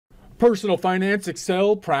Personal finance,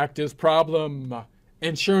 Excel, practice problem.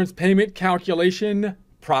 Insurance payment calculation,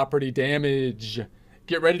 property damage.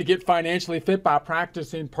 Get ready to get financially fit by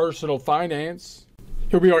practicing personal finance.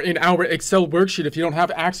 Here we are in our Excel worksheet. If you don't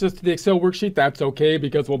have access to the Excel worksheet, that's okay,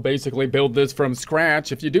 because we'll basically build this from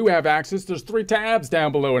scratch. If you do have access, there's 3 tabs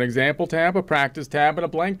down below: an example tab, a practice tab, and a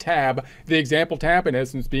blank tab. The example tab, in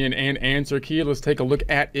essence, being an answer key. Let's take a look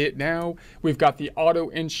at it now. We've got the auto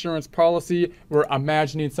insurance policy. We're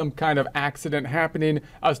imagining some kind of accident happening,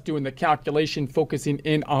 us doing the calculation, focusing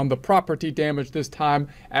in on the property damage this time,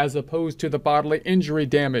 as opposed to the bodily injury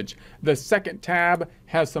damage. The second tab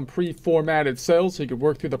has some pre-formatted cells, so you can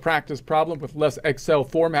work through the practice problem with less Excel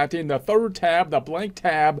formatting. The third tab, the blank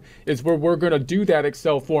tab, is where we're going to do that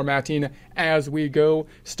Excel formatting as we go,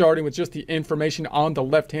 starting with just the information on the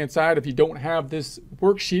left-hand side. If you don't have this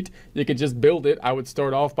worksheet, you can just build it. I would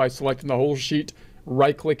start off by selecting the whole sheet,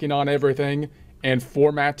 right-clicking on everything, and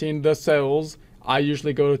formatting the cells. I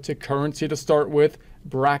usually go to currency to start with,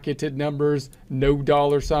 bracketed numbers, no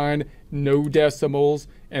dollar sign, no decimals,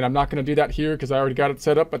 and I'm not going to do that here because I already got it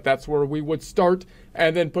set up, but that's where we would start.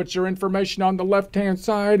 And then put your information on the left-hand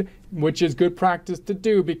side, which is good practice to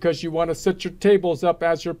do because you want to set your tables up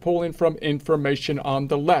as you're pulling from information on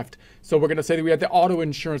the left. So we're going to say that we had the auto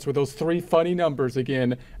insurance with those 3 funny numbers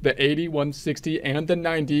again, the 80, 160, and the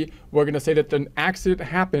 90. We're going to say that the accident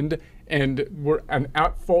happened and we're an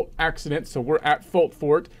at-fault accident, so we're at fault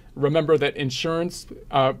for it. Remember that insurance,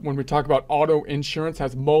 when we talk about auto insurance,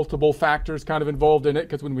 has multiple factors kind of involved in it,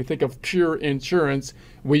 because when we think of pure insurance,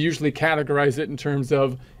 we usually categorize it in terms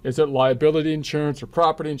of, is it liability insurance or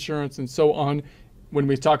property insurance and so on. When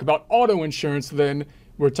we talk about auto insurance, then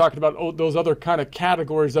we're talking about those other kind of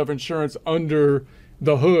categories of insurance under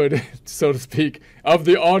the hood, so to speak, of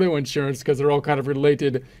the auto insurance, because they're all kind of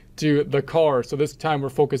related to the car. So this time we're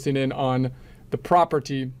focusing in on the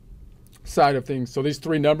property side of things. So these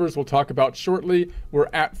 3 numbers we'll talk about shortly. We're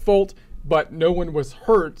at fault, but no one was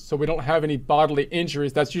hurt, so we don't have any bodily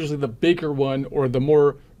injuries. That's usually the bigger one, or the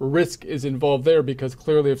more risk is involved there, because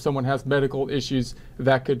clearly if someone has medical issues,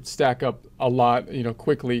 that could stack up a lot,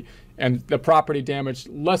 quickly. And the property damage,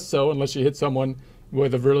 less so, unless you hit someone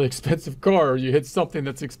with a really expensive car, or you hit something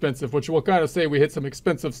that's expensive, which we'll kind of say we hit some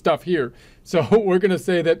expensive stuff here. So we're going to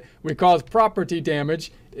say that we caused property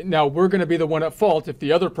damage. Now we're going to be the one at fault. If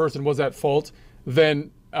the other person was at fault,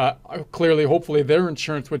 then clearly, hopefully their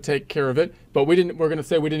insurance would take care of it. But we're going to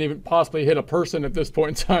say we didn't even possibly hit a person at this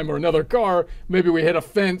point in time, or another car. Maybe we hit a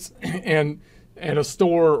fence and a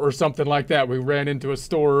store or something like that. We ran into a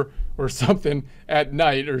store or something at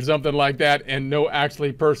night or something like that, and no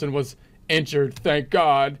actually person was injured, thank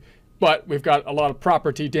God. But we've got a lot of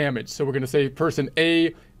property damage. So we're going to say person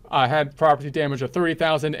A had property damage of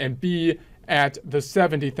 30,000 and B at the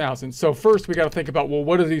 70,000. So first we got to think about, well,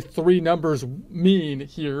 what do these 3 numbers mean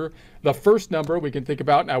here? The first number we can think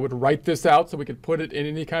about, and I would write this out so we could put it in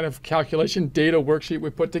any kind of calculation data worksheet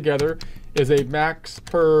we put together, is a max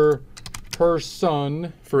per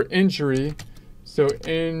person for injury. So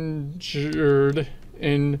injured,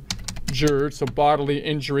 so bodily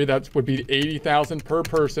injury, that would be 80,000 per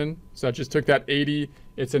person. So I just took that 80,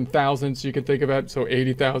 it's in thousands, so you can think of it, so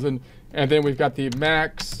 80,000. And then we've got the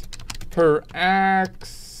max per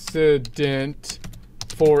accident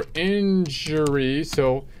for injury,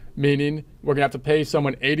 so meaning we're gonna have to pay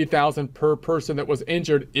someone 80,000 per person that was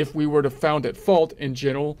injured if we were to found at fault in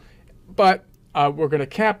general, but we're gonna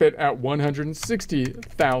cap it at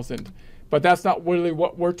 160,000. But that's not really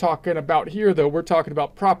what we're talking about here, though. We're talking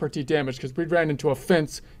about property damage, because we ran into a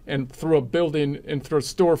fence and through a building and through a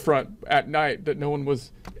storefront at night that no one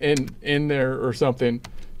was in there or something.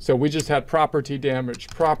 So we just had property damage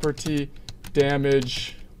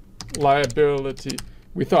liability.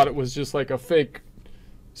 We thought it was just like a fake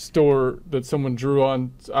store that someone drew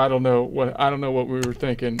on. I don't know what we were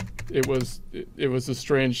thinking. It was a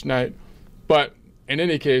strange night. But in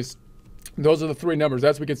any case, those are the 3 numbers,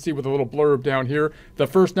 as we can see with a little blurb down here. The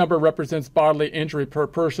first number represents bodily injury per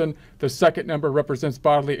person. The second number represents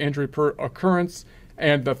bodily injury per occurrence.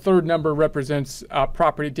 And the third number represents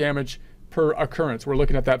property damage per occurrence. We're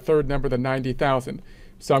looking at that third number, the 90,000.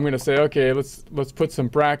 So I'm going to say, okay, let's put some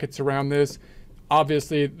brackets around this.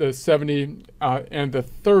 Obviously, the 70 and the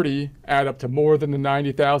 30 add up to more than the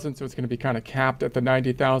 90,000, so it's going to be kind of capped at the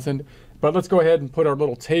 90,000. But let's go ahead and put our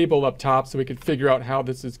little table up top so we can figure out how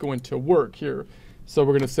this is going to work here. So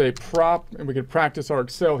we're going to say and we can practice our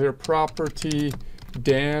Excel here, property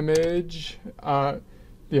damage, the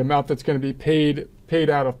amount that's going to be paid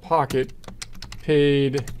out of pocket,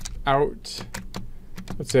 let's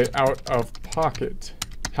say out of pocket,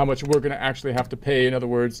 how much we're going to actually have to pay. In other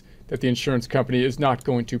words, that the insurance company is not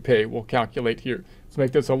going to pay. We'll calculate here. Let's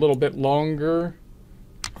make this a little bit longer.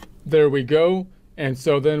 There we go. And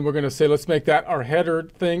so then we're going to say, let's make that our header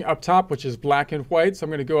thing up top, which is black and white. So I'm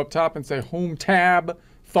going to go up top and say home tab,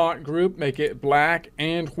 font group, make it black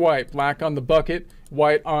and white. Black on the bucket,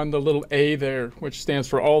 white on the little A there, which stands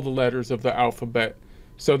for all the letters of the alphabet.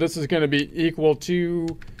 So this is going to be equal to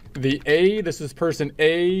the A. This is person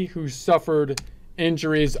A who suffered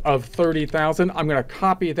injuries of 30,000. I'm going to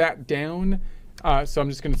copy that down. So I'm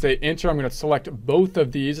just going to say enter. I'm going to select both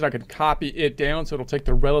of these and I can copy it down. So it'll take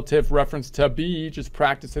the relative reference to B, just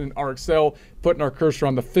practicing in our Excel, putting our cursor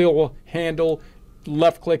on the fill handle,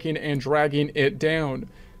 left clicking and dragging it down.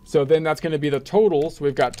 So then that's going to be the total. So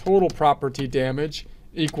we've got total property damage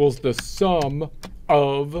equals the sum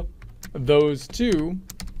of those two.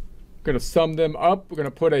 We're going to sum them up. We're going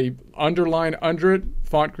to put a underline under it,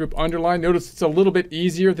 font group underline. Notice it's a little bit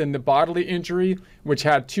easier than the bodily injury, which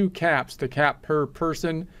had two caps, the cap per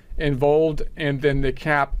person involved and then the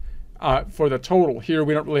cap for the total. Here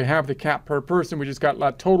we don't really have the cap per person. We just got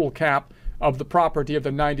the total cap of the property of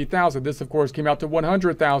the 90,000. This of course came out to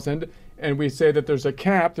 100,000, and we say that there's a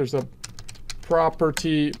cap, there's a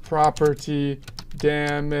property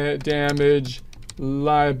damage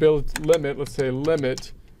liability limit, let's say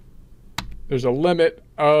limit. There's a limit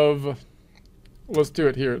of, let's do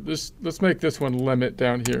it here. Let's make this one limit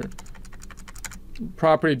down here.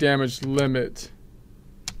 Property damage limit,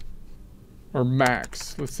 or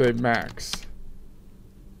max, let's say max.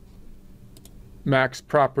 Max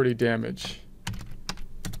property damage.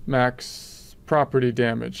 Max property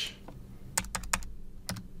damage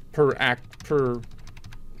per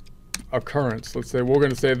occurrence. Let's say we're going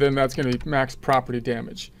to say then that's going to be max property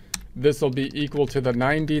damage. This will be equal to the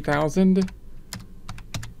 90,000.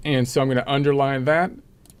 And so I'm going to underline that.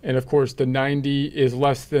 And of course, the 90 is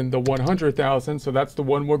less than the 100,000. So that's the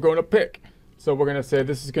one we're going to pick. So we're going to say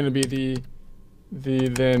this is going to be the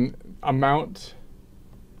then amount.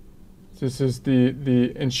 This is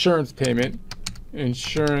the insurance payment.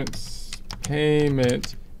 Insurance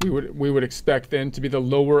payment. We would expect then to be the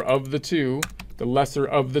lower of the two, the lesser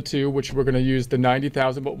of the two, which we're going to use the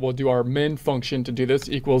 90,000, but we'll do our min function to do this,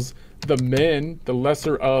 equals the min, the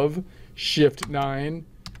lesser of, shift 9,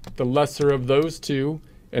 the lesser of those two,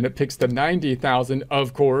 and it picks the 90,000,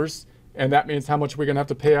 of course, and that means how much we're going to have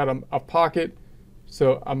to pay out of pocket.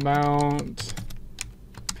 So amount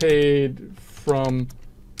paid from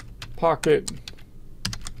pocket,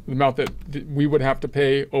 the amount that we would have to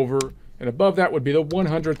pay over and above that would be the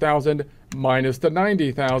 100,000 minus the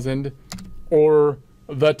 90,000, or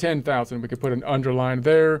the 10,000. We could put an underline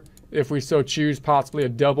there if we so choose, possibly a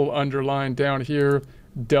double underline down here,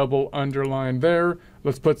 double underline there.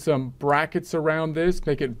 Let's put some brackets around this,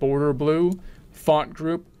 make it border blue, font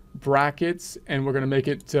group, brackets, and we're going to make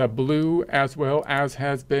it blue as well, as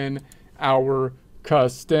has been our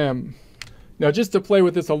custom. Now, just to play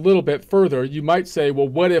with this a little bit further, you might say, well,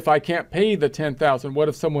 what if I can't pay the 10,000? What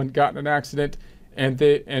if someone got in an accident and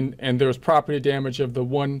there's property damage of the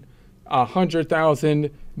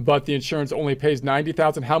 100,000, but the insurance only pays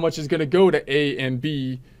 90,000? How much is going to go to A and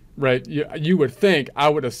B, right? You would think, I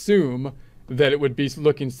would assume that it would be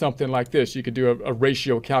looking something like this. You could do a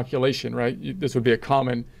ratio calculation, right? This would be a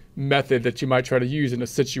common method that you might try to use in a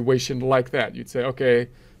situation like that. You'd say, okay,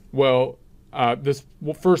 well, this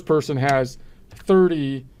first person has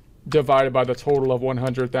 30 divided by the total of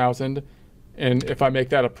 100,000. And if I make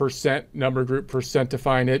that a percent, number group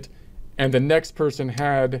percentifying it, and the next person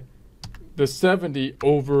had the 70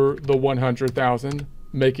 over the 100,000,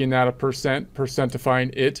 making that a percent,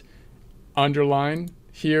 percentifying it, underline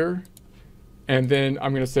here. And then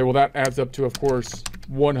I'm going to say, well, that adds up to, of course,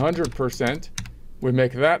 100%. We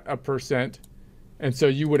make that a percent. And so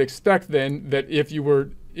you would expect then that if you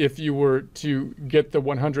were to get the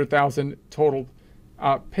 100,000 total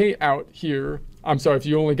payout here, I'm sorry, if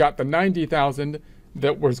you only got the 90,000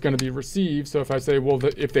 that was going to be received. So if I say, well,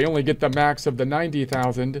 if they only get the max of the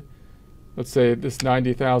 90,000, let's say this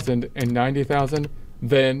 90,000 and 90,000,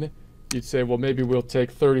 then you'd say, well, maybe we'll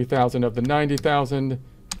take 30,000 of the 90,000,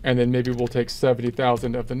 and then maybe we'll take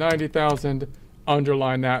 70,000 of the 90,000,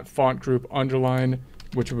 underline that, font group underline,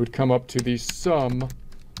 which would come up to the sum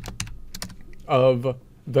of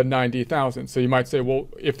the 90,000. So you might say, well,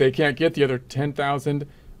 if they can't get the other 10,000,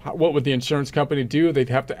 what would the insurance company do? They'd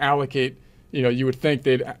have to allocate, you would think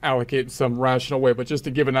they'd allocate in some rational way, but just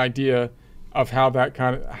to give an idea of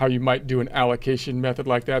how you might do an allocation method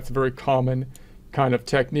like that. It's a very common kind of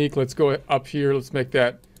technique. Let's go up here. Let's make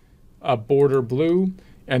that a border blue.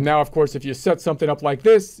 And now, of course, if you set something up like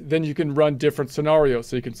this, then you can run different scenarios.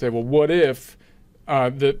 So you can say, well, what if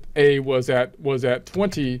the A was at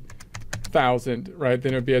 20 1,000, right?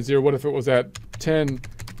 Then it would be at 0. What if it was at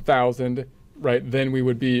 10,000, right? Then we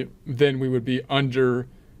would be under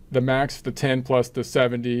the max, the 10 plus the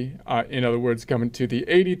 70. In other words, coming to the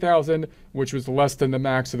 80,000, which was less than the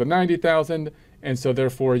max of the 90,000, and so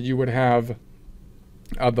therefore you would have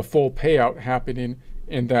the full payout happening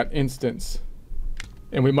in that instance.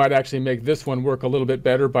 And we might actually make this one work a little bit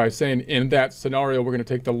better by saying in that scenario we're going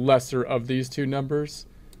to take the lesser of these two numbers.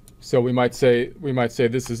 So we might say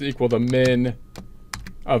this is equal to min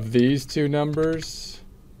of these two numbers,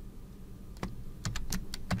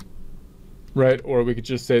 right? Or we could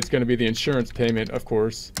just say it's going to be the insurance payment. Of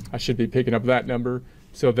course, I should be picking up that number,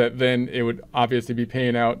 so that then it would obviously be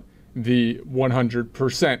paying out the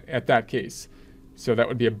 100% at that case. So that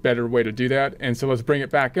would be a better way to do that. And so let's bring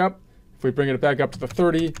it back up. If we bring it back up to the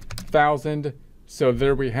 30,000, so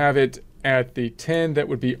there we have it at the 10 that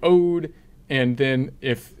would be owed. And then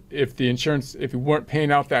if the insurance, if we weren't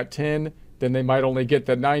paying out that 10, then they might only get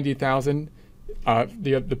the 90,000.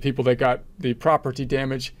 The people that got the property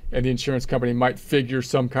damage, and the insurance company might figure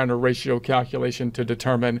some kind of ratio calculation to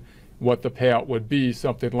determine what the payout would be,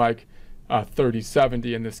 something like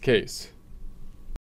 30/70 in this case.